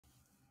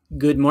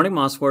Good morning,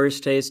 Moss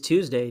Warriors. Today is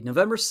Tuesday,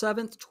 November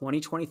 7th,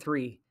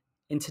 2023,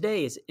 and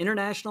today is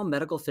International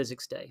Medical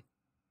Physics Day.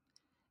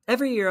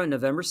 Every year on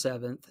November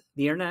 7th,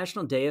 the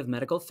International Day of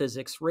Medical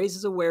Physics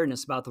raises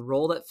awareness about the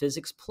role that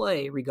physics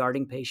play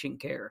regarding patient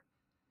care.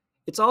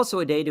 It's also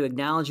a day to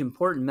acknowledge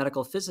important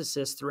medical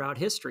physicists throughout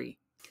history.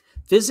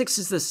 Physics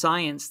is the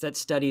science that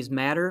studies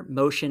matter,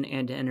 motion,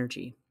 and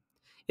energy.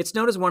 It's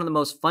known as one of the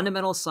most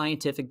fundamental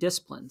scientific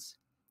disciplines.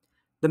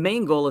 The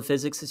main goal of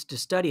physics is to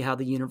study how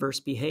the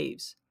universe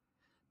behaves.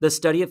 The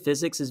study of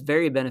physics is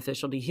very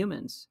beneficial to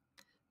humans.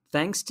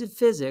 Thanks to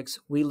physics,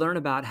 we learn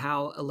about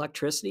how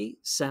electricity,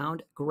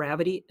 sound,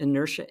 gravity,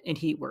 inertia, and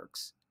heat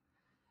works.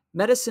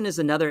 Medicine is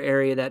another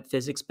area that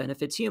physics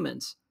benefits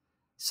humans.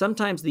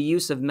 Sometimes the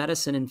use of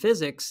medicine in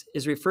physics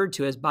is referred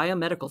to as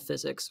biomedical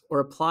physics or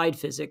applied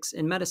physics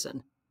in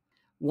medicine.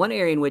 One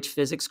area in which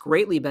physics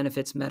greatly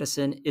benefits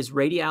medicine is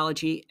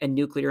radiology and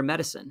nuclear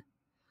medicine.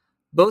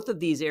 Both of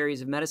these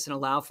areas of medicine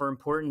allow for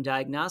important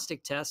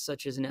diagnostic tests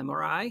such as an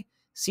MRI,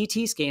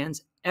 CT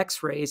scans,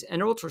 X-rays,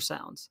 and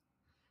ultrasounds.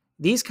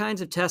 These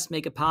kinds of tests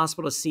make it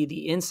possible to see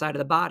the inside of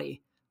the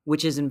body,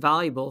 which is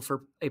invaluable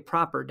for a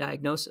proper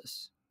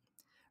diagnosis.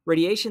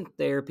 Radiation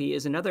therapy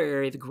is another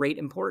area of great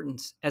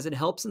importance as it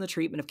helps in the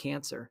treatment of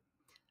cancer.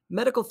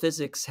 Medical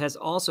physics has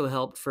also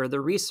helped further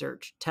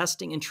research,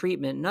 testing, and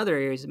treatment in other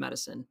areas of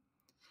medicine.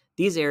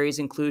 These areas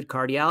include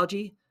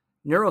cardiology,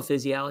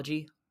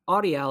 neurophysiology,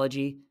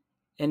 audiology,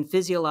 and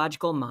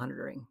physiological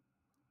monitoring.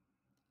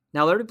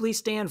 Now, let me please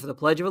stand for the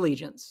Pledge of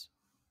Allegiance.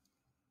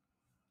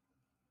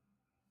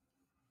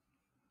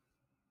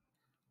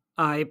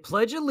 I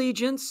pledge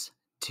allegiance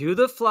to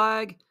the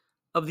flag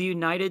of the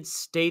United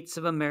States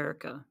of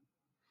America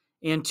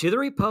and to the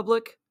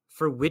republic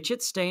for which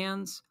it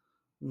stands,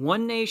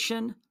 one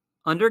nation,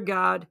 under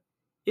God,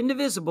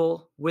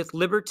 indivisible, with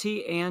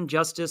liberty and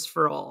justice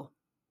for all.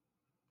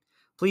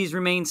 Please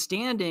remain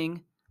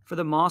standing for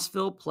the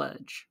Mossville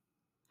Pledge.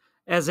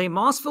 As a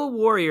Mossville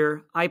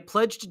warrior, I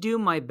pledge to do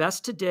my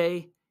best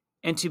today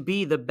and to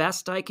be the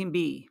best I can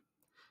be.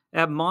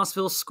 At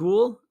Mossville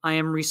School, I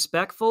am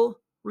respectful,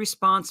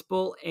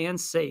 responsible, and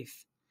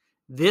safe.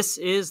 This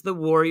is the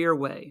warrior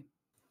way.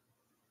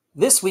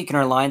 This week in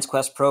our Lions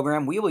Quest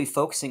program, we will be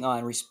focusing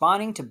on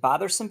responding to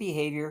bothersome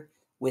behavior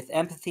with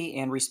empathy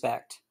and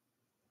respect.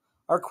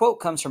 Our quote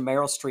comes from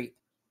Meryl Streep.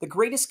 The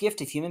greatest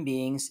gift of human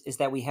beings is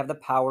that we have the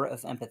power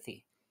of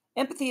empathy.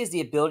 Empathy is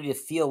the ability to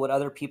feel what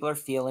other people are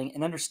feeling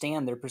and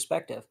understand their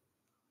perspective.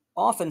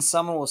 Often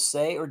someone will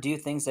say or do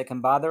things that can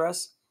bother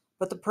us,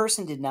 but the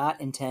person did not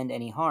intend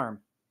any harm.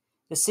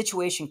 The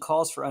situation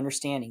calls for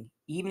understanding.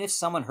 Even if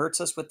someone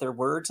hurts us with their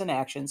words and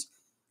actions,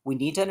 we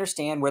need to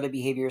understand where the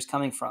behavior is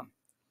coming from.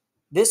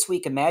 This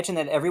week, imagine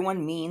that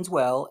everyone means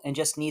well and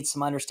just needs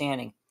some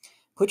understanding.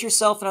 Put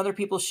yourself in other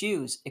people's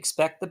shoes,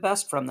 expect the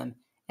best from them,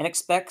 and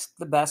expect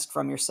the best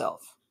from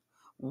yourself.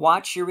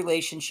 Watch your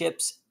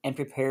relationships and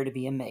prepare to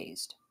be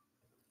amazed.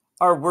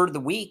 Our word of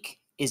the week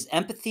is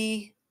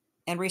empathy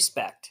and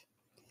respect.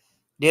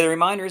 Daily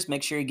reminders: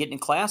 make sure you get in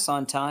class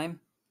on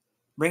time.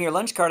 Bring your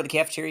lunch cart to the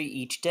cafeteria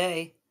each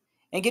day,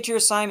 and get your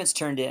assignments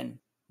turned in.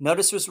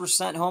 Notices were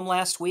sent home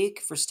last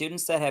week for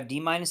students that have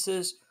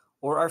D-minuses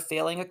or are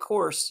failing a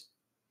course.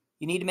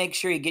 You need to make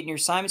sure you're getting your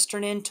assignments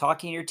turned in,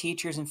 talking to your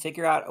teachers, and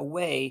figure out a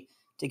way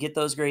to get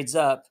those grades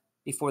up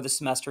before the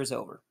semester is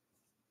over.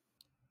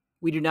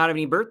 We do not have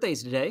any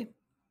birthdays today.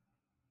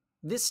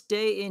 This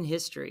day in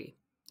history.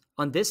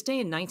 On this day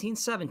in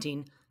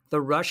 1917, the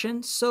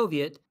Russian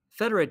Soviet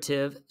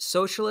Federative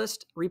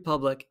Socialist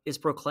Republic is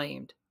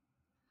proclaimed.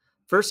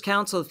 First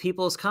Council of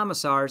People's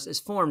Commissars is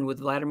formed with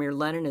Vladimir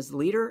Lenin as the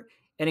leader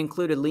and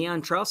included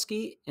Leon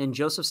Trotsky and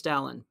Joseph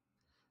Stalin.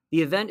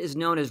 The event is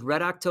known as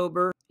Red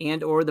October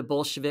and/or the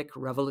Bolshevik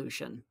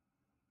Revolution.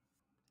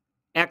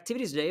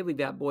 Activities today: we've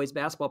got boys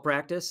basketball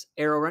practice,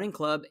 aero running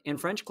club,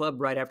 and French club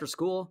right after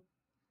school.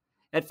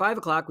 At 5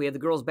 o'clock, we have the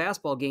girls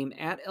basketball game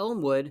at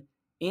Elmwood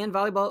and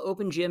volleyball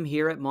open gym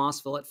here at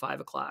Mossville at 5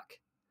 o'clock.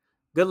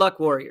 Good luck,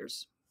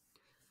 Warriors.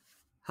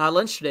 Hot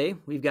lunch today: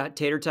 we've got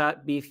tater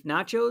tot beef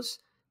nachos,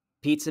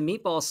 pizza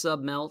meatball sub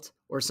melt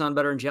or sun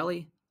butter and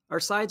jelly. Our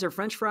sides are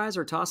French fries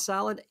or tossed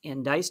salad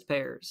and diced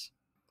pears.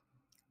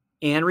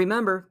 And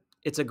remember,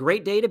 it's a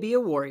great day to be a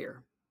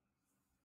warrior.